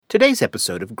Today's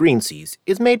episode of Green Seas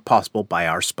is made possible by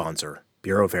our sponsor,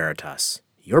 Bureau Veritas,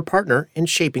 your partner in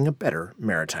shaping a better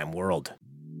maritime world.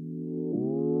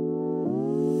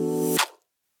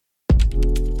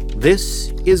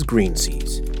 This is Green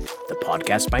Seas, the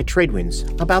podcast by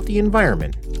Tradewinds about the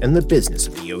environment and the business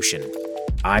of the ocean.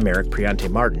 I'm Eric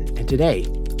Priante Martin, and today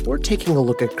we're taking a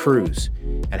look at cruise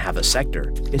and how the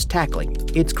sector is tackling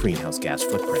its greenhouse gas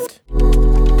footprint.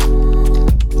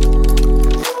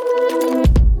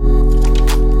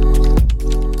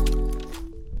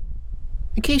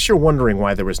 In case you're wondering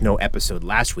why there was no episode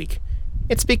last week,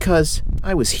 it's because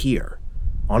I was here,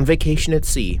 on vacation at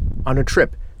sea, on a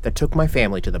trip that took my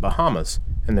family to the Bahamas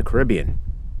and the Caribbean.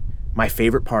 My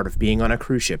favorite part of being on a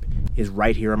cruise ship is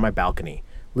right here on my balcony,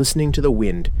 listening to the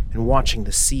wind and watching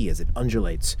the sea as it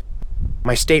undulates.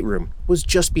 My stateroom was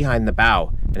just behind the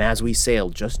bow, and as we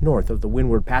sailed just north of the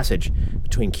Windward Passage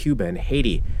between Cuba and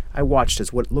Haiti, I watched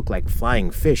as what looked like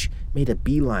flying fish made a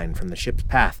beeline from the ship's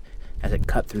path as it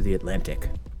cut through the Atlantic.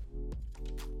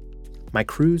 My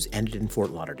cruise ended in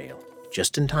Fort Lauderdale,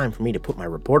 just in time for me to put my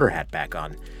reporter hat back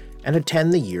on and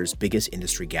attend the year's biggest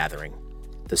industry gathering,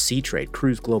 the Seatrade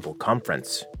Cruise Global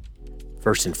Conference.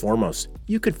 First and foremost,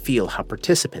 you could feel how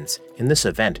participants in this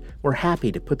event were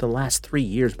happy to put the last 3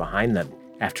 years behind them.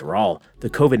 After all,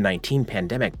 the COVID-19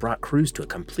 pandemic brought cruise to a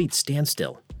complete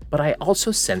standstill. But I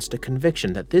also sensed a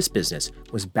conviction that this business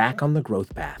was back on the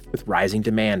growth path, with rising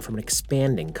demand from an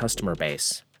expanding customer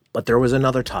base. But there was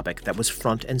another topic that was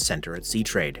front and center at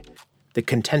Seatrade: the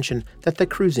contention that the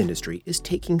cruise industry is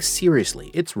taking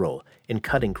seriously its role in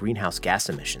cutting greenhouse gas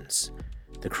emissions.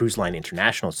 The Cruise Line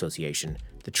International Association,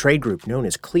 the trade group known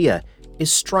as CLIA,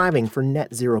 is striving for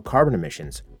net zero carbon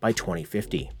emissions by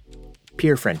 2050.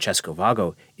 Pierfrancesco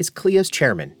Vago is CLIA's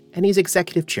chairman, and he's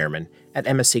executive chairman at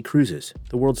MSC Cruises,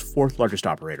 the world's fourth largest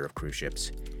operator of cruise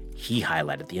ships. He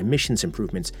highlighted the emissions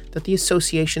improvements that the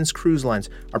association's cruise lines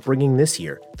are bringing this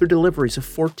year through deliveries of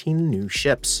 14 new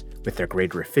ships. With their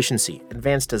greater efficiency,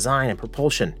 advanced design and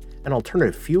propulsion, and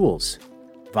alternative fuels.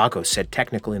 Vago said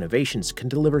technical innovations can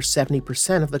deliver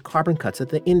 70% of the carbon cuts that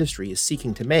the industry is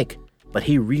seeking to make. But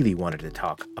he really wanted to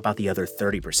talk about the other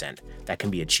 30% that can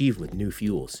be achieved with new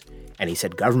fuels. And he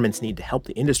said governments need to help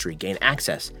the industry gain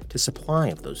access to supply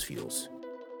of those fuels.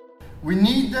 We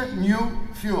need new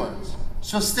fuels,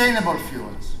 sustainable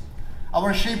fuels.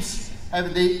 Our ships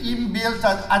have the inbuilt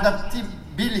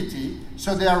adaptability,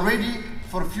 so they are ready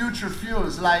for future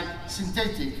fuels like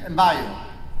synthetic and bio.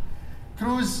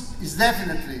 Cruise is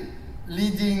definitely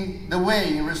leading the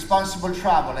way in responsible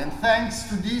travel, and thanks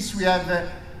to this we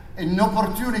have an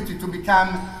opportunity to become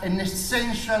an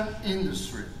essential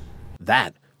industry.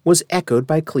 That was echoed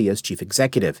by CLIA's chief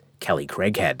executive, Kelly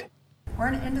Craighead. We're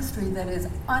an industry that is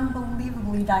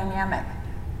unbelievably dynamic,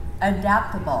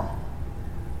 adaptable,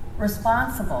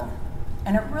 responsible,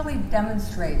 and it really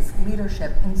demonstrates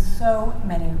leadership in so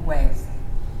many ways.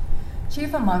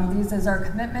 Chief among these is our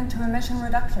commitment to emission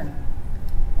reduction.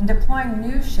 In deploying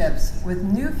new ships with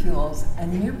new fuels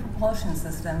and new propulsion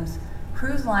systems,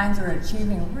 cruise lines are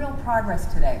achieving real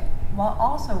progress today, while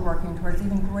also working towards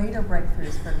even greater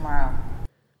breakthroughs for tomorrow.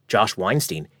 Josh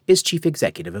Weinstein is chief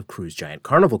executive of cruise giant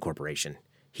Carnival Corporation.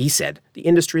 He said the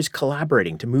industry is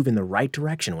collaborating to move in the right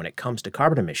direction when it comes to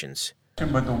carbon emissions.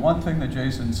 But the one thing that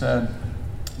Jason said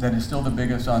that is still the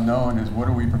biggest unknown is what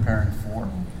are we preparing for?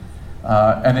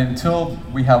 And until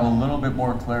we have a little bit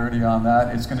more clarity on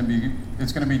that, it's going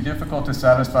to be difficult to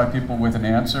satisfy people with an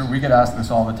answer. We get asked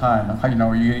this all the time. Are you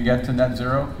going to get to net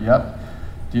zero? Yep.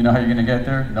 Do you know how you're going to get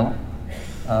there? Nope.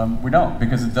 We don't,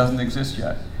 because it doesn't exist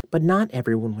yet. But not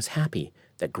everyone was happy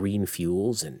that green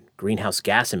fuels and greenhouse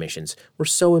gas emissions were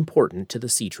so important to the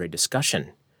Seatrade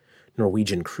discussion.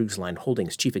 Norwegian Cruise Line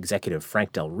Holdings chief executive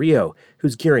Frank Del Rio,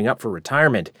 who's gearing up for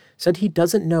retirement, said he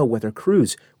doesn't know whether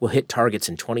cruise will hit targets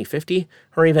in 2050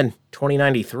 or even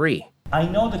 2093. I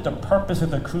know that the purpose of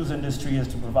the cruise industry is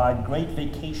to provide great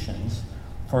vacations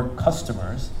for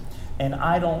customers, and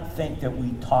I don't think that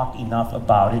we talk enough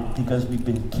about it because we've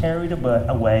been carried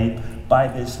away by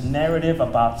this narrative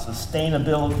about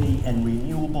sustainability and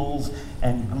renewables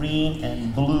and green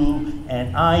and blue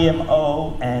and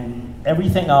IMO and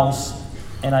everything else,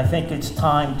 and I think it's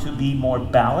time to be more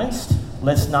balanced.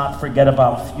 Let's not forget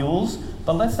about fuels,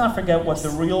 but let's not forget what the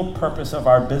real purpose of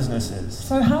our business is.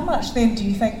 So how much then do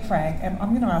you think, Frank, and I'm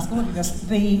going to ask all of you this,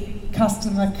 the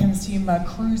customer, consumer,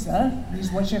 cruiser,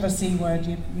 use whichever C word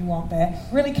you want there,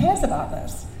 really cares about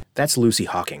this? That's Lucy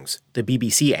Hawkins, the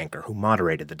BBC anchor who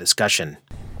moderated the discussion.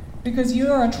 Because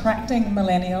you're attracting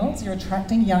millennials, you're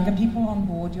attracting younger people on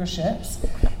board your ships,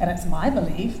 and it's my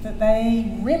belief that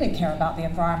they really care about the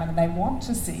environment and they want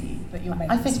to see that you're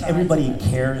making I think strides everybody in it.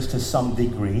 cares to some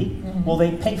degree. Mm-hmm. Well,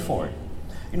 they pay for it.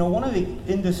 You know, one of the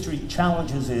industry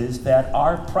challenges is that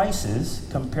our prices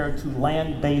compared to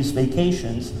land-based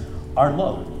vacations are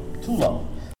low, too low.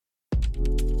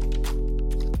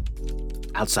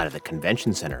 Outside of the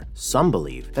convention center, some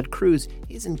believe that cruise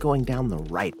isn't going down the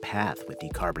right path with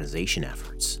decarbonization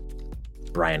efforts.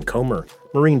 Bryan,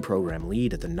 Marine Program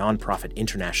Lead at the nonprofit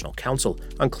International Council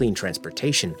on Clean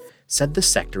Transportation, said the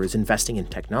sector is investing in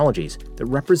technologies that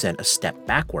represent a step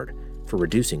backward for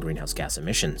reducing greenhouse gas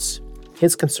emissions.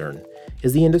 His concern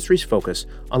is the industry's focus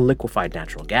on liquefied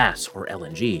natural gas, or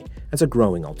LNG, as a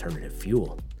growing alternative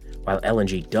fuel. While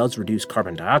LNG does reduce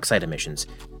carbon dioxide emissions,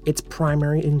 its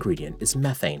primary ingredient is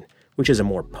methane, which is a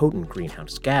more potent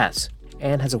greenhouse gas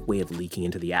and has a way of leaking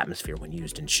into the atmosphere when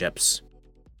used in ships.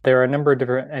 There are a number of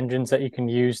different engines that you can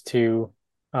use to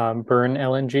burn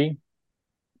LNG,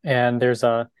 and there's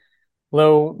a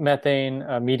low methane,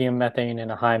 a medium methane,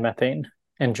 and a high methane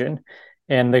engine.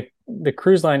 And the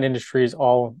cruise line industries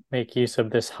all make use of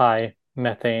this high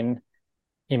methane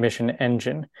emission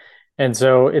engine. And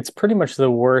so it's pretty much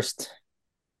the worst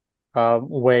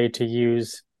way to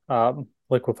use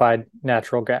liquefied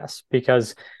natural gas,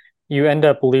 because you end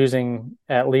up losing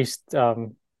at least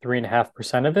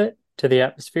 3.5% of it to the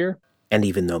atmosphere. And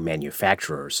even though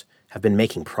manufacturers have been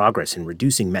making progress in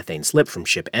reducing methane slip from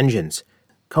ship engines,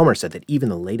 Comer said that even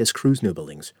the latest cruise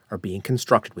newbuildings are being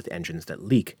constructed with engines that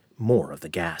leak more of the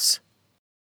gas.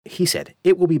 He said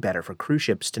it will be better for cruise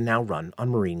ships to now run on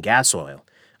marine gas oil,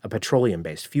 a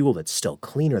petroleum-based fuel that's still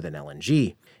cleaner than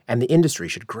LNG, and the industry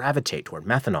should gravitate toward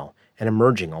methanol, an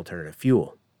emerging alternative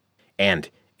fuel. And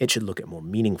it should look at more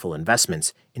meaningful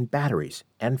investments in batteries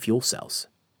and fuel cells.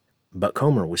 But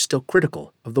Comer was still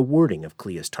critical of the wording of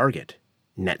CLIA's target,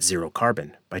 net zero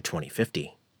carbon by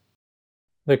 2050.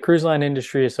 The Cruise Line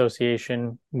Industry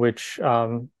Association, which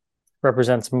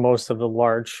represents most of the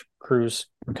large cruise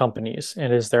companies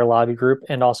and is their lobby group,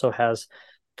 and also has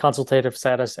consultative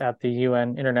status at the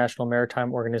UN International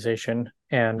Maritime Organization,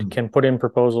 and can put in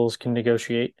proposals, can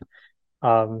negotiate,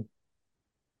 and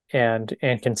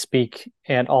can speak,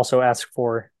 and also ask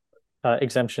for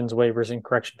exemptions, waivers, and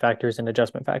correction factors and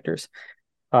adjustment factors,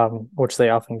 which they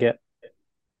often get.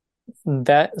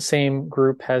 That same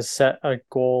group has set a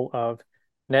goal of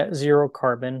net zero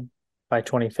carbon by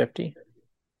 2050.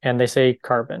 And they say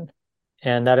carbon,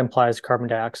 and that implies carbon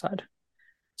dioxide.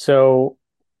 So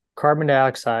carbon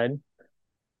dioxide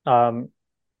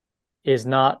is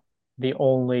not the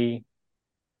only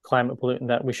climate pollutant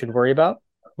that we should worry about.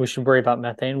 We should worry about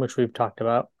methane, which we've talked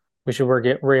about. We should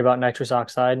worry about nitrous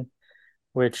oxide,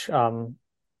 which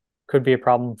could be a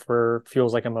problem for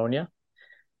fuels like ammonia.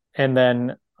 And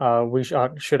then we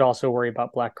should also worry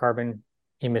about black carbon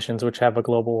emissions, which have a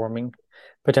global warming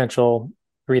potential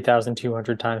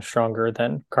 3,200 times stronger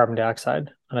than carbon dioxide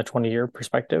on a 20-year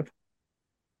perspective.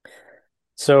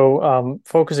 So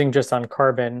focusing just on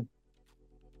carbon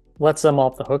lets them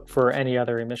off the hook for any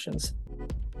other emissions.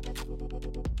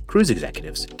 Cruise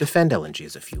executives defend LNG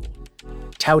as a fuel,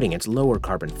 touting its lower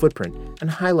carbon footprint and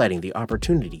highlighting the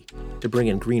opportunity to bring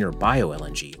in greener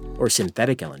bio-LNG or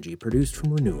synthetic LNG produced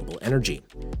from renewable energy,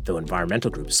 though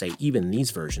environmental groups say even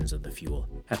these versions of the fuel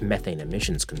have methane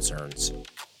emissions concerns.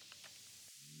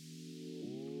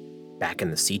 Back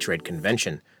in the Seatrade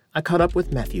convention, I caught up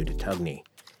with Matthieu de Tugny.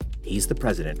 He's the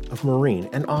president of Marine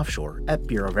and Offshore at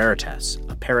Bureau Veritas,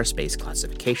 a Paris-based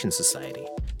classification society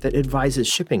that advises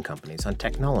shipping companies on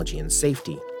technology and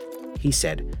safety. He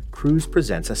said cruise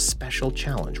presents a special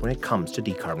challenge when it comes to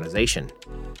decarbonization.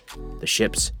 The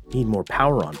ships need more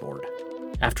power on board.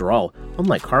 After all,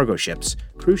 unlike cargo ships,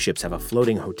 cruise ships have a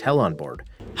floating hotel on board.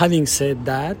 Having said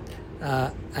that,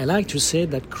 I like to say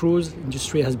that cruise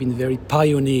industry has been very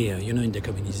pioneer, in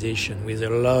decarbonization, with a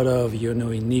lot of,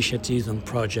 initiatives and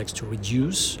projects to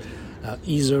reduce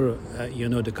either,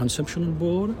 the consumption on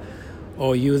board,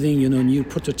 or using, new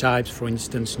prototypes, for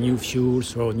instance, new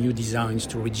fuels or new designs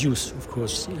to reduce, of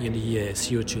course, the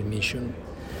CO2 emission.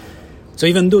 So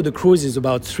even though the cruise is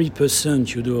about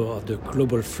 3%, of the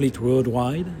global fleet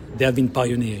worldwide, they have been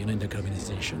pioneer, in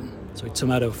decarbonization. So it's a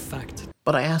matter of fact.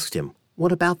 But I asked him,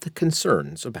 what about the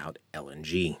concerns about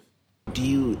LNG? Do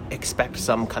you expect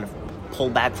some kind of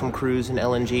pullback from cruise and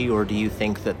LNG, or do you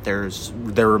think that there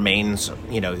remains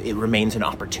an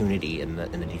opportunity in the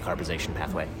decarbonization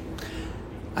pathway?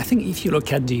 I think if you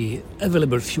look at the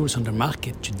available fuels on the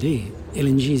market today,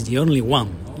 LNG is the only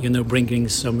one, bringing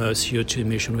some CO2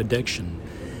 emission reduction.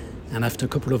 And after a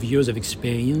couple of years of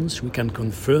experience, we can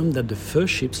confirm that the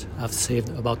first ships have saved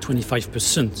about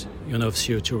 25%, of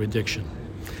CO2 reduction.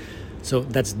 So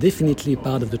that's definitely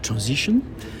part of the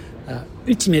transition.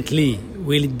 Ultimately,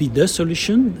 will it be the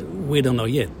solution? We don't know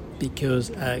yet,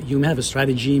 because you may have a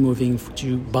strategy moving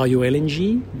to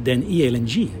bio-LNG, then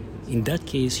e-LNG. In that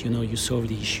case, you solve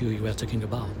the issue you were talking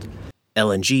about.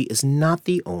 LNG is not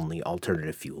the only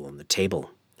alternative fuel on the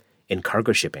table. In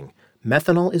cargo shipping,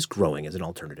 methanol is growing as an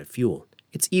alternative fuel.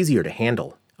 It's easier to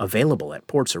handle, available at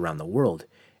ports around the world,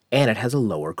 and it has a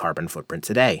lower carbon footprint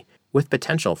today, with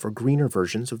potential for greener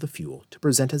versions of the fuel to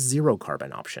present a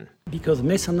zero-carbon option. Because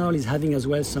methanol is having as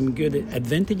well some good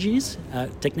advantages,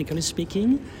 technically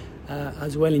speaking,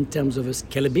 as well in terms of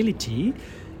scalability,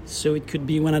 so it could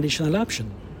be one additional option,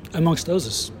 amongst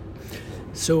others.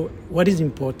 So what is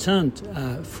important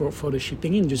for the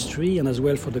shipping industry and as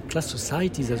well for the class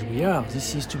societies as we are,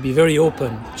 this is to be very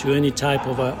open to any type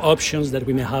of options that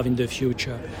we may have in the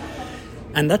future.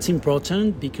 And that's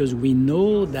important because we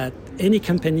know that any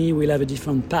company will have a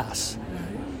different path,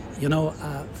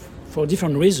 for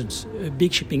different reasons. A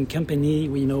big shipping company,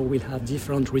 we know, will have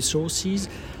different resources,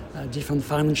 different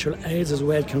financial aids as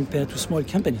well compared to small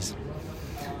companies.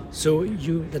 So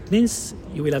that means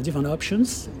you will have different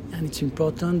options, and it's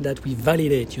important that we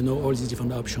validate, all these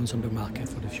different options on the market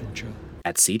for the future.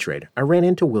 At Seatrade, I ran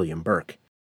into William Burke.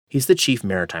 He's the Chief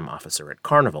Maritime Officer at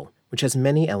Carnival, which has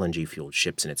many LNG-fueled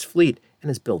ships in its fleet and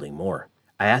is building more.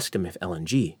 I asked him if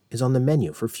LNG is on the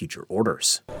menu for future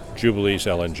orders. Jubilee's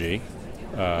LNG,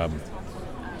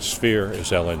 Sphere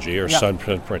is LNG, or Sun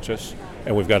Princess,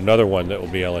 and we've got another one that will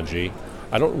be LNG.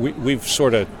 We've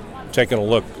sort of taken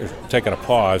a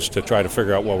pause to try to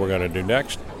figure out what we're going to do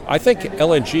next. I think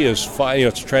LNG is fine.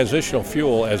 It's a transitional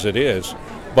fuel as it is,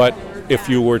 but if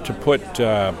it were to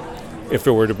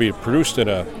be produced in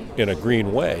a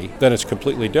green way, then it's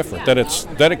completely different. Then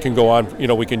it can go on.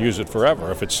 We can use it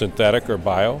forever if it's synthetic or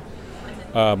bio.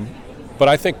 But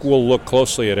I think we'll look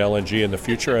closely at LNG in the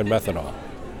future and methanol.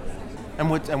 And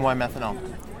why methanol?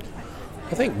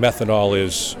 I think methanol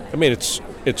is.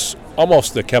 It's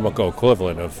almost the chemical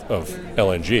equivalent of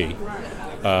LNG,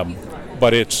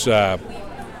 but it's. I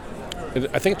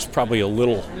think it's probably a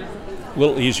little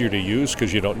easier to use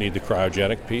because you don't need the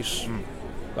cryogenic piece.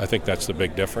 I think that's the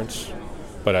big difference,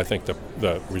 but I think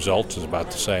the result is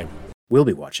about the same. We'll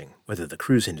be watching whether the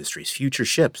cruise industry's future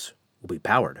ships will be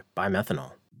powered by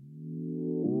methanol.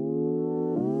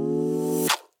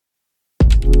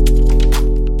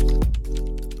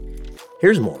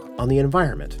 Here's more on the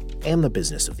environment and the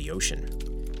business of the ocean.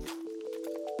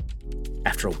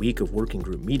 After a week of working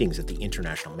group meetings at the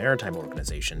International Maritime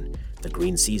Organization, the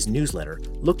Green Seas newsletter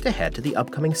looked ahead to the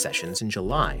upcoming sessions in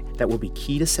July that will be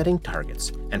key to setting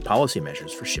targets and policy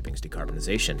measures for shipping's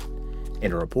decarbonization.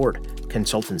 In a report,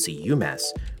 consultancy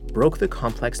UMass broke the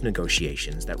complex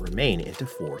negotiations that remain into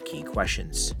 4 key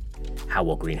questions. How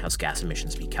will greenhouse gas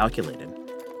emissions be calculated?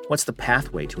 What's the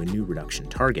pathway to a new reduction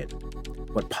target?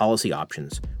 What policy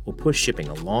options will push shipping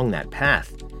along that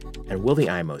path? And will the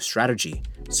IMO strategy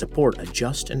support a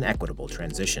just and equitable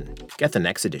transition? Get the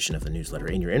next edition of the newsletter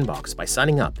in your inbox by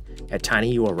signing up at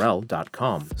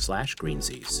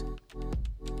tinyurl.com/greenseas.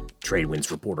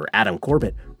 Tradewinds reporter Adam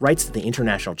Corbett writes that the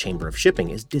International Chamber of Shipping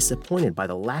is disappointed by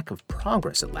the lack of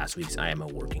progress at last week's IMO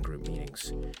working group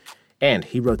meetings. And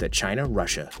he wrote that China,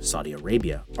 Russia, Saudi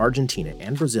Arabia, Argentina,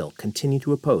 and Brazil continue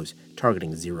to oppose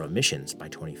targeting zero emissions by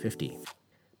 2050.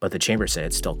 But the Chamber said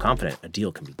it's still confident a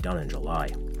deal can be done in July.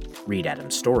 Read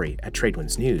Adam's story at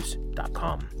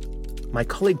tradewindsnews.com. My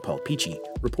colleague Paul Peachy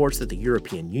reports that the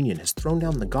European Union has thrown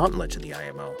down the gauntlet to the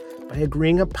IMO by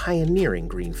agreeing a pioneering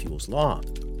green fuels law.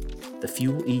 The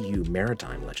Fuel EU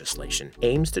maritime legislation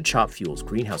aims to chop fuel's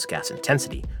greenhouse gas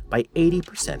intensity by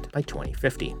 80% by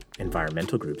 2050.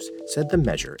 Environmental groups said the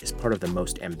measure is part of the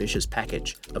most ambitious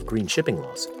package of green shipping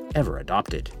laws ever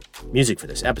adopted. Music for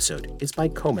this episode is by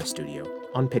Coma Studio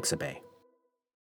on Pixabay.